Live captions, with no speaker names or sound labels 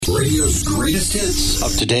Radio's greatest hits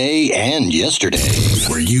of today and yesterday.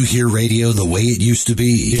 Where you hear radio the way it used to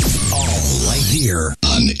be. It's all right here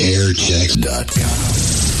on aircheck.com.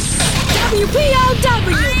 WPOW!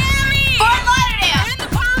 Miami! Fort Lauderdale! And the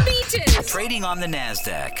Palm Beaches! Trading on the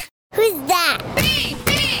NASDAQ. Who's that?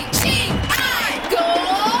 BBGI! Go!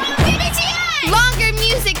 BBGI! Longer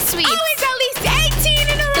music suite. Always at least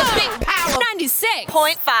 18 in a row! The Big Power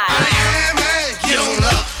 96.5. Miami! Get on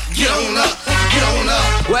up, get on up, get on up.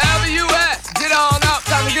 Wherever you at, get on up,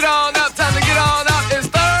 time to get on up, time to get on up. It's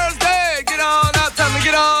Thursday, get on up, time to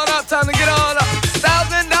get on up, time to get on up.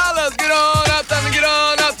 $1,000, get on up, time to get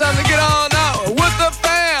on up, time to get on up. With the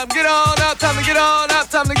fam, get on up, time to get on up,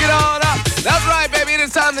 time to get on up. That's right, baby, it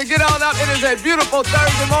is time to get on up. It is a beautiful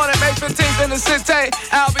Thursday morning, May 15th in the city.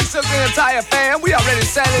 I'll be Silk the entire fam. We already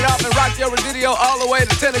set it up and rock your radio all the way to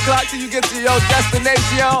 10 o'clock till you get to your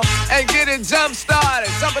destination and get it jump started.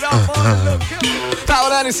 Jump it off on the little kid. Power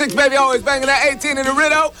 96, baby, always banging that 18 in the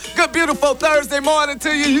Ritto. Good, beautiful Thursday morning to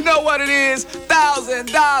you. You know what it is.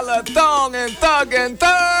 $1,000 Thong and Thuggin'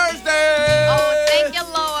 Thursday. Oh, thank you,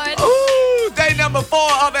 Lord. Ooh, day number 4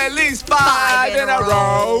 of at least 5 in a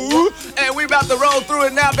row. And we about to roll through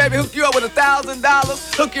it now, baby. Hook you up with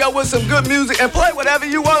 $1,000. Hook you up with some good music and play whatever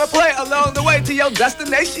you want to play along the way to your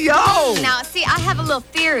destination. Now, see, I have a little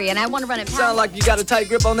theory, and I want to run it past. Sound like you got a tight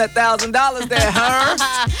grip on that $1,000 there, huh?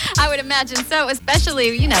 I would imagine so,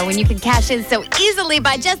 especially, when you can cash in so easily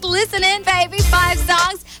by just listening, baby. 5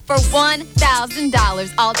 songs for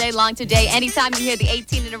 $1,000 all day long today. Anytime you hear the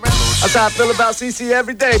 18 in a row. That's how I feel about CC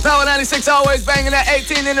every day. Power 96 always banging that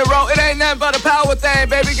 18 in a row. It ain't nothing but a power thing,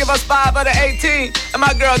 baby. Give us 5 of the 18. And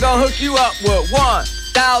my girl gonna hook you up with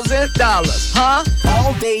 $1,000, huh?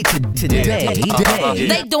 All day today.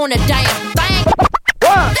 They doing a damn thing.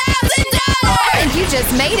 $1,000! And you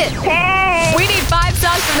just made it. Hey! We need 5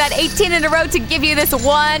 songs from that 18 in a row to give you this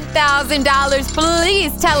 $1,000.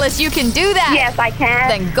 Please tell us you can do that. Yes, I can.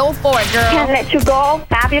 Then go for it, girl. Can't Let You Go,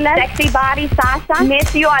 Fabulous, Sexy Body, Sasha,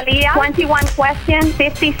 Miss You, Aaliyah, 21 Questions,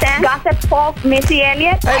 50 Cent, Gossip Folk, Missy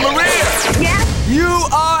Elliott. Hey, Maria! Yes? You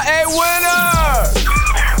are a winner!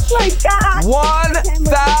 Oh my God.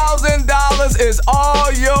 $1,000 is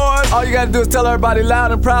all yours. All you gotta do is tell everybody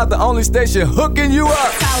loud and proud, the only station hooking you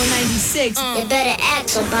up. Power 96. You better act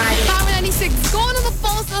somebody. Power 96. Going to the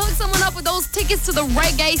phones to hook someone up with those tickets to the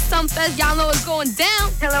Reggae Sumfest. Y'all know what's going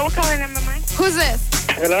down. Hello, what color number am I? Who's this?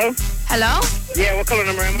 Hello? Hello? Yeah, what color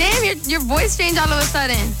number am I? Damn, your voice changed all of a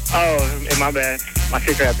sudden. Oh, my bad. My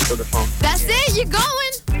sister had to go to the phone. That's it. You're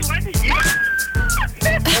going.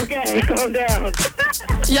 Okay, calm down.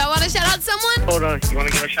 Y'all want to shout out someone? Hold on. You want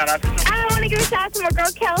to give a shout out to someone? I want to give a shout out to my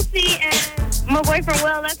girl Kelsey and my boyfriend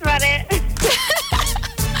Will. That's about it.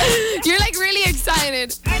 You're like really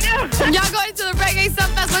excited. I know. Y'all going to the Reggae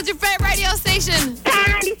Sumfest. What's your favorite radio station? Power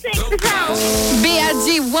 96, the sound.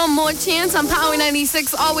 BIG, one more chance on Power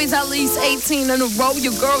 96. Always at least 18 in a row.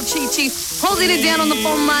 Your girl Chi Chi. Holding it down on the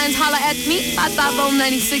phone lines. Holla at me.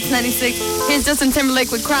 550-9696. Here's Justin Timberlake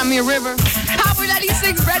with Cry Me a River. Power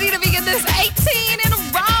 96 ready to begin this 18 in a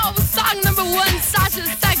row. Song number 1, Sasha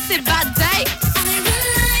Sexy by Day.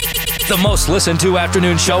 The most listened to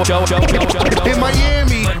afternoon show. In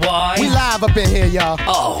Miami. But why? We live up in here, y'all.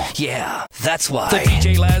 Oh, yeah. That's why. The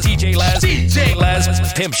DJ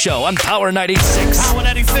Laz Pimp Show on Power 96. Power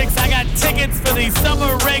 96, I got tickets for the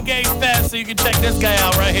Summer Reggae Fest, so you can check this guy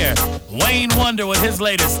out right here. Wayne Wonder with his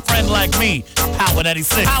latest, Friend Like Me. Power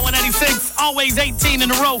 96. Power 96, always 18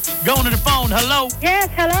 in a row. Going to the phone. Hello. Yes,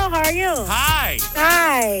 hello, how are you? Hi.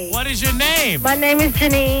 Hi. What is your name? My name is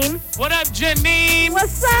Janine. What up, Janine?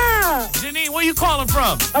 What's up? Janine, where you calling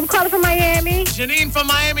from? I'm calling from Miami. Janine from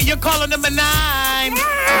Miami, you're calling number 9.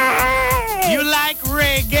 Hey. You like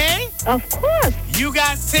reggae? Of course. You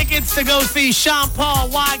got tickets to go see Sean Paul,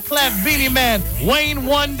 Wyclef, Beanie Man, Wayne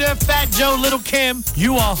Wonder, Fat Joe, Little Kim.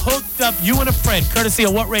 You are hooked up, you and a friend, courtesy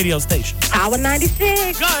of what radio station? Power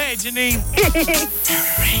 96. Go ahead, Janine.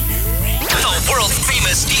 The world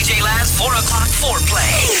famous DJ Laz 4 o'clock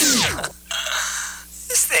foreplay.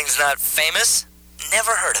 This thing's not famous.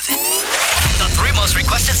 Never heard of it. The 3 most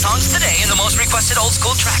requested songs today and the most requested old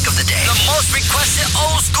school track of the day. The most requested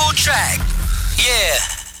old school track. Yeah,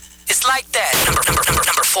 it's like that.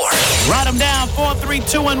 Number 4. Write them down. 4, 3,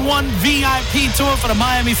 2, and 1 VIP tour for the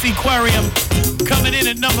Miami Seaquarium. Coming in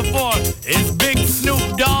at number 4 is Big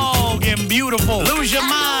Snoop Dogg and Beautiful. Lose Your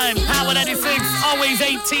Mind. Power 96. Always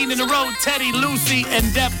 18 in a row. Teddy, Lucy,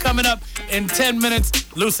 and Def coming up in 10 minutes.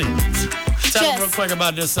 Lucy. Tell them real quick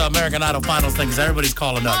about this American Idol finals thing, because everybody's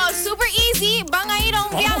calling up. Oh, super easy. Van a ir a un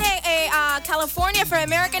viaje a California for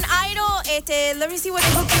American Idol. Let me see what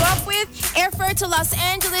they hook you up with. Airfare to Los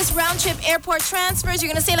Angeles, round trip airport transfers. You're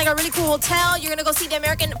going to stay like a really cool hotel. You're going to go see the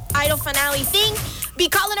American Idol finale thing. Be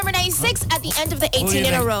caller number 96 at the end of the 18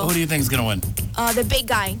 in a row. Who do you think is going to win? The big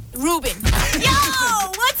guy, Ruben. Yo,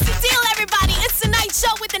 what's the deal, everybody? It's the night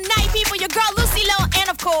show with the night people. Your girl, Lucy Lowe, and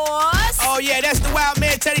of course... Oh, yeah, that's the wild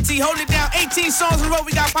man, Teddy T. Hold it down. 18 songs in a row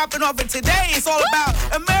we got popping off. And today it's all about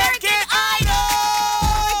American Idol.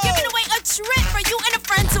 We're giving away a trip for you and a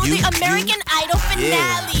friend to the American Idol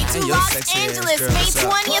finale to Los Angeles, May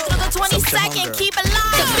 20th through the 22nd. Keep it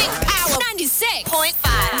live. The Big Power 96.5.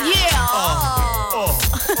 Yeah.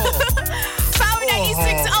 Power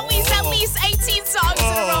 96, always at least 18 songs in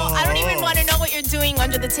a row. I don't even want to know what you're doing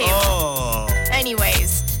under the table.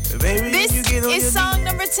 Anyways. This is song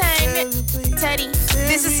number 10, Teddy.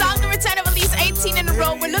 This is song number 10 of at least 18 in a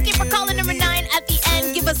row. We're looking for caller number 9 at the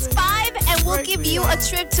end. Give us 5 and we'll give you a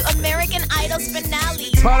trip to American Idol's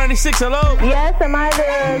finale. Power 96, hello? Yes, am I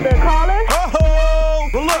the caller? Oh,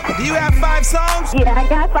 well, look, do you have 5 songs? Yeah, I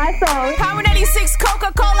got 5 songs. Power 96,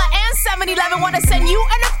 Coca-Cola, and 7-Eleven want to send you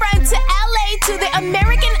and a friend to LA to the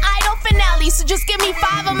American Idol finale. So just give me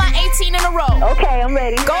 5 of my 18 in a row. Okay, I'm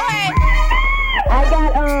ready. Go ahead. I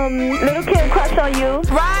got Little Kim, Crush on You.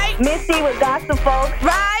 Right. Misty with Gospel Folks.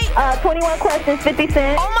 Right. 21 Questions, 50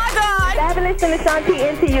 Cent. Oh my God. Fabulous and Ashanti,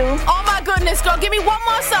 Into You. Oh my goodness, girl. Give me one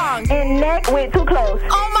more song. And Neck with Too Close.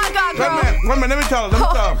 Oh my God, girl. Wait a minute, let me tell her.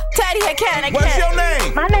 Teddy, I can't. What's your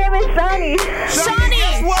name? My name is Shani. Shani,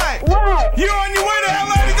 guess what? What? You're on your way to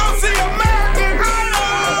LA to go see American Idol!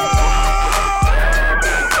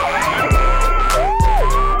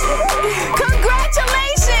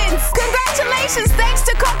 Congratulations. Thanks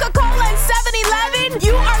to Coca-Cola and 7-Eleven,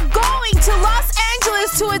 you are going to Los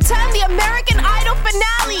Angeles to attend the American Idol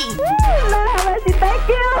finale. Thank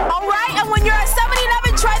you. All right, and when you're at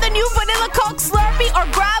 7-Eleven, try the new Vanilla Coke Slurpee or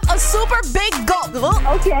grab a super big gulp.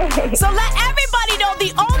 Okay. So let everybody know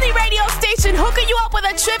the only radio station hooking you up with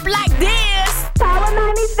a trip like this. Power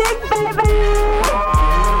 96, baby.